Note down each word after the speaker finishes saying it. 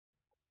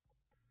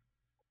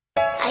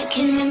I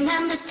can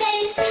remember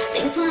days,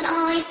 things weren't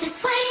always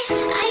this way.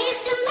 I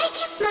used to make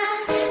you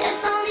smile,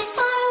 if only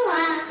for a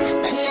while.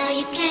 But now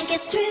you can't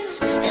get through,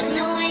 there's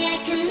no way I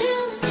can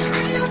lose. I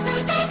know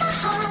some days are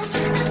hard,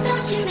 but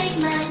don't you make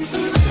mine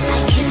too. I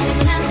can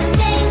remember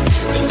days,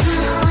 things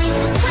weren't always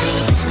this way.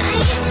 I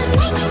used to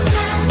make you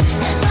smile,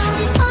 if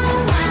only for a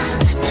while.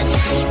 But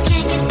now you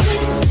can't get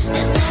through,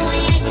 there's no way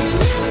I can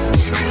lose.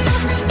 I know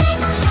some days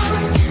are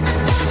hard, but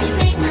don't you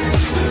make mine too.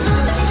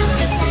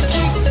 'Cause I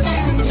can't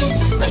stand it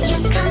when you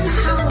come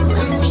home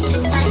and we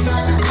just fight for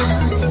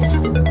hours.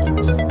 But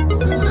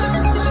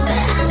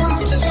I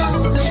won't show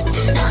it,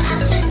 no,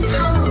 I'll just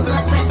hold my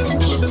breath and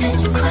keep it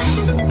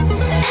quiet.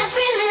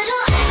 Every little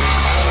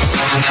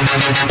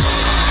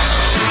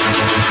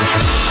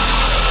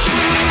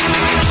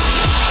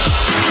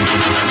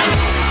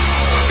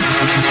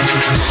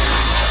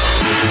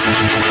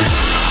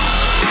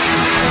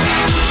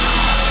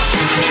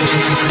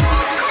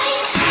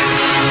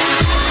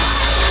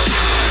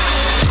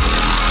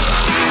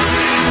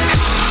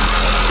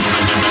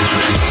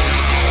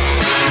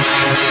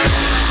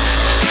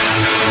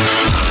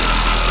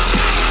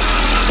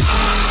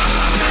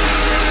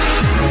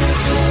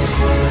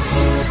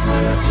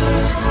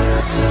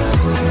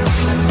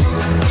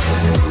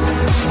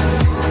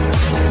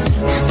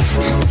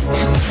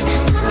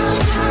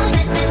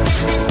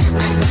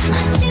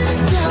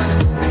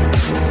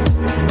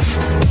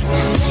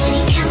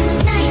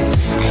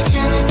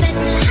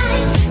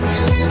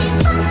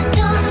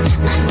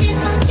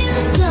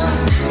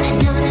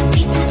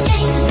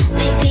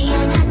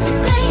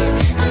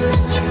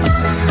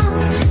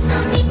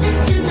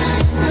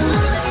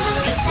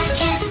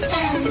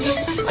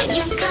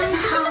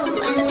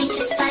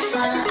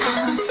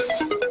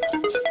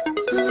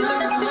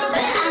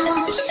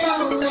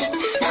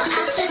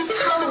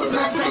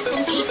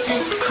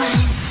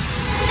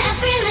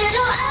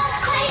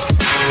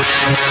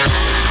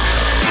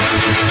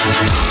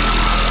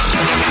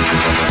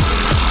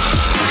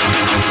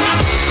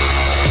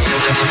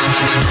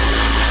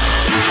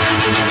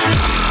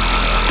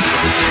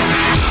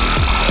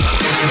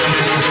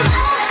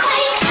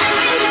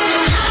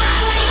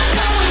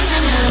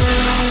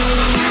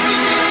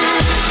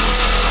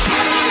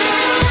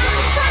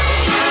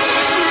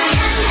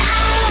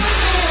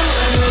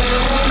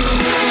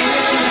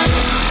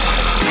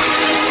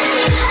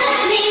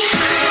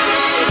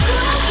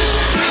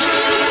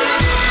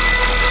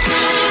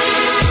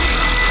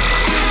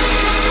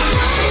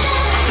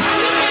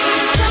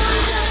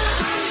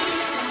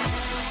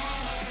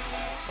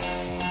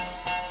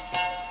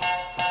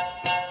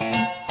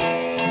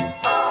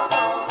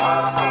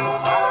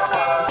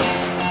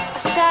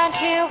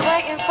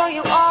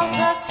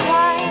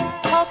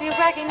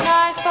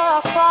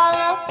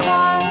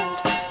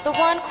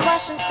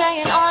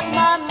staying on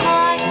my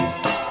mind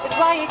is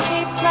why you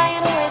keep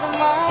playing with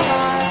my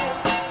heart.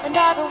 And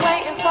I've been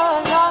waiting for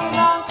a long,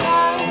 long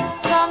time.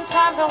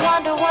 Sometimes I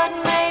wonder what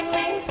made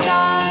me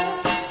start.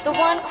 The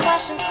one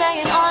question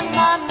staying on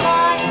my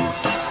mind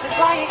is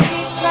why you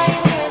keep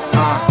playing with my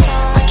heart.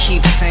 I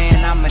keep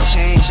saying I'ma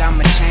change,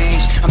 I'ma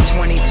change. I'm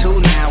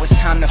 22 now, it's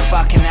time to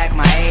fucking act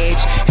my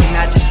age. And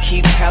I just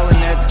keep telling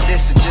her that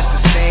this is just a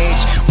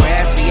stage, where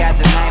every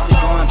other night we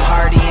go and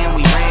party and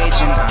we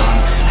rage. And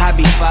I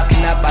be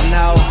fucking up, I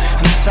know.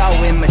 I'm so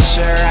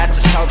immature, I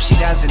just hope she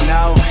doesn't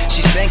know.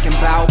 She's thinking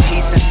about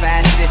peace and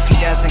fast if he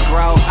doesn't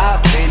grow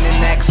up. In the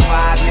next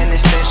 5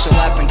 minutes then she'll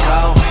up and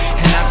go.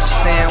 And I'm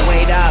just saying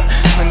wait up,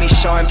 let me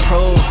show and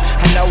prove.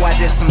 I know I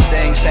did some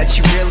things that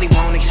you really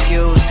won't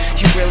excuse.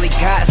 You really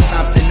got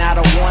something, I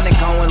don't wanna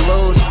go and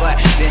lose. But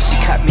then she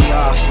cut me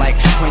off like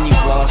when you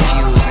blow a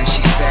fuse. And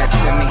she said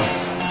to me,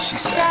 she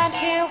said, stand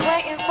here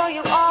waiting for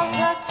you all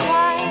the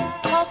time.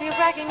 Hope you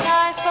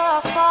recognize before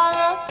I fall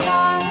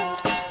apart.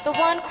 The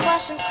one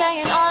question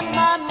staying on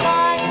my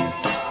mind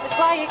is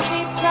why you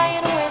keep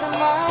playing with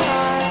my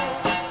heart.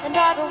 And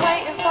I've been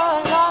waiting for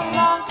a long,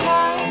 long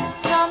time.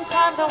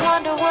 Sometimes I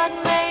wonder what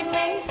made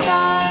me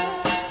start.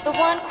 The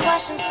one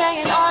question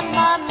staying on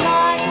my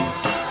mind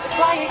is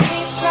why you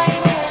keep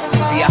playing with my heart.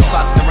 See, I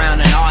fucked around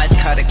and always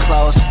cut it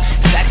close.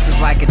 Sex is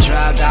like a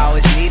drug, I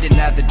always need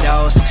another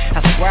dose. I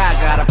swear I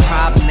got a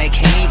problem they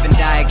can't even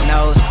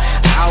diagnose.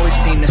 I always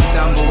seem to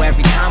stumble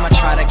every time I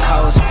try to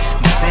coast.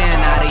 I'm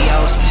saying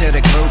adios to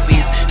the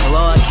groupies,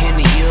 hello again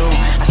to you.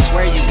 I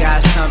swear you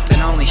got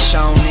something only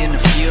shown in a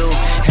few.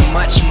 And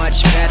much,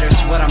 much better is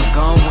what I'm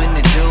going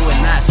to do,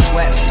 and not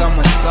sweat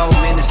someone so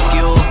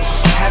minuscule.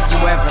 Have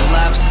you ever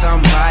loved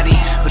somebody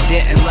who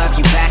didn't love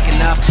you back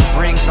enough?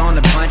 Brings on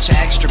a bunch of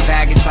extra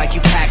baggage like you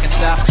packing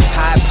stuff.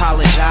 I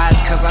apologize,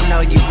 cause I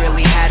know you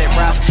really had it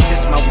rough.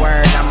 It's my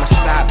word, I'ma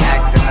stop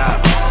acting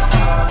up.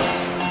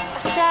 I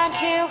stand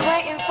here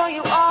waiting for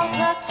you all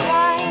the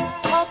time.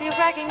 Hope you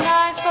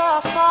recognize before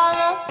I fall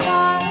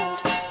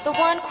apart. The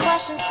one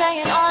question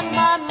staying on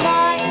my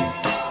mind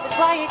is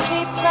why you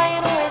keep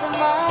playing with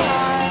my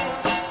heart.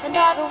 And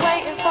I've been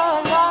waiting for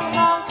a long,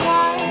 long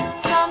time.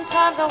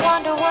 Sometimes I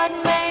wonder what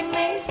made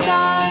me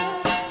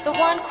start. The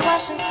one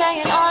question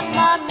staying on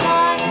my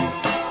mind